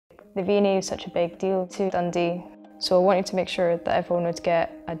The V&A is such a big deal to Dundee, so I wanted to make sure that everyone would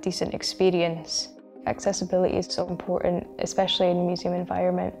get a decent experience. Accessibility is so important, especially in a museum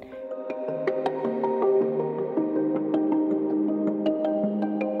environment.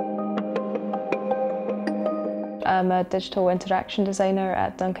 I'm a digital interaction designer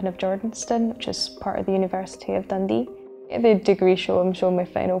at Duncan of Jordanstone, which is part of the University of Dundee. At the degree show, I'm showing my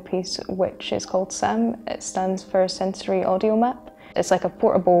final piece, which is called SAM. It stands for Sensory Audio Map. It's like a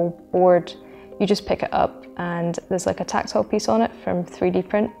portable board. You just pick it up and there's like a tactile piece on it from 3D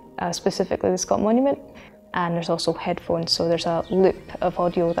print, specifically the Scott Monument. And there's also headphones, so there's a loop of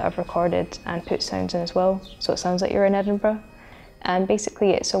audio that I've recorded and put sounds in as well, so it sounds like you're in Edinburgh. And basically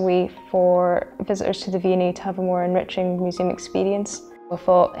it's a way for visitors to the V&A to have a more enriching museum experience. I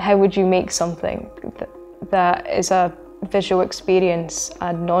thought, how would you make something that is a visual experience,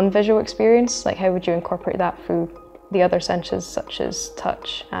 a non-visual experience? Like, how would you incorporate that through the other senses, such as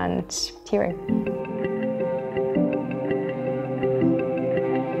touch and hearing?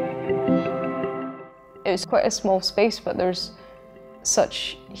 It was quite a small space, but there's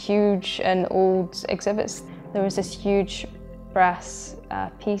such huge and old exhibits. There was this huge brass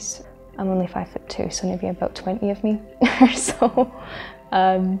piece. I'm only 5'2", so maybe about 20 of me or so.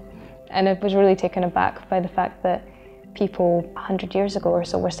 And I was really taken aback by the fact that people 100 years ago or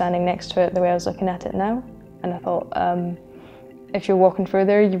so were standing next to it the way I was looking at it now. And I thought, if you're walking through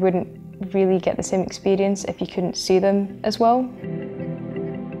there, you wouldn't really get the same experience if you couldn't see them as well.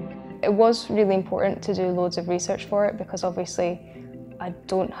 It was really important to do loads of research for it because obviously I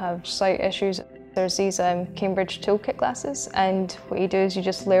don't have sight issues. There's these Cambridge toolkit glasses, and what you do is you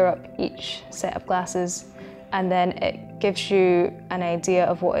just layer up each set of glasses and then it gives you an idea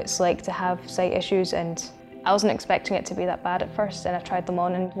of what it's like to have sight issues. And I wasn't expecting it to be that bad at first, and I tried them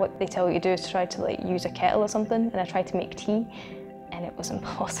on, and what they tell you to do is to try to like use a kettle or something, and I tried to make tea and it was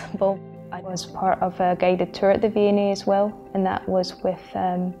impossible. I was part of a guided tour at the V&A as well, and that was with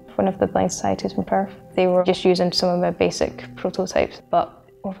one of the blind societies from Perth. They were just using some of my basic prototypes, but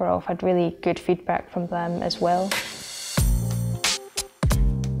overall I've had really good feedback from them as well.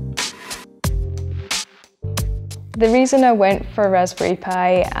 The reason I went for Raspberry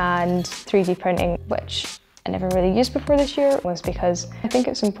Pi and 3D printing, which I never really used before this year, was because I think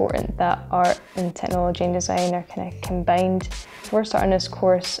it's important that art and technology and design are kind of combined. Before starting this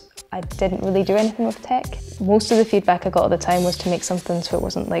course, I didn't really do anything with tech. Most of the feedback I got at the time was to make something so it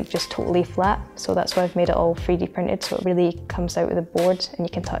wasn't like just totally flat, so that's why I've made it all 3D printed, so it really comes out with the board and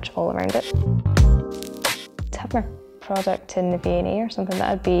you can touch all around it. To have my product in the V&A or something,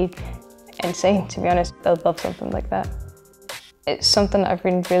 that would be insane, to be honest. I'd love something like that. It's something that I've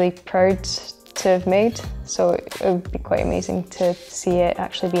been really proud to have made, so it would be quite amazing to see it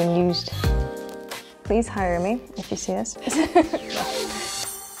actually being used. Please hire me if you see this.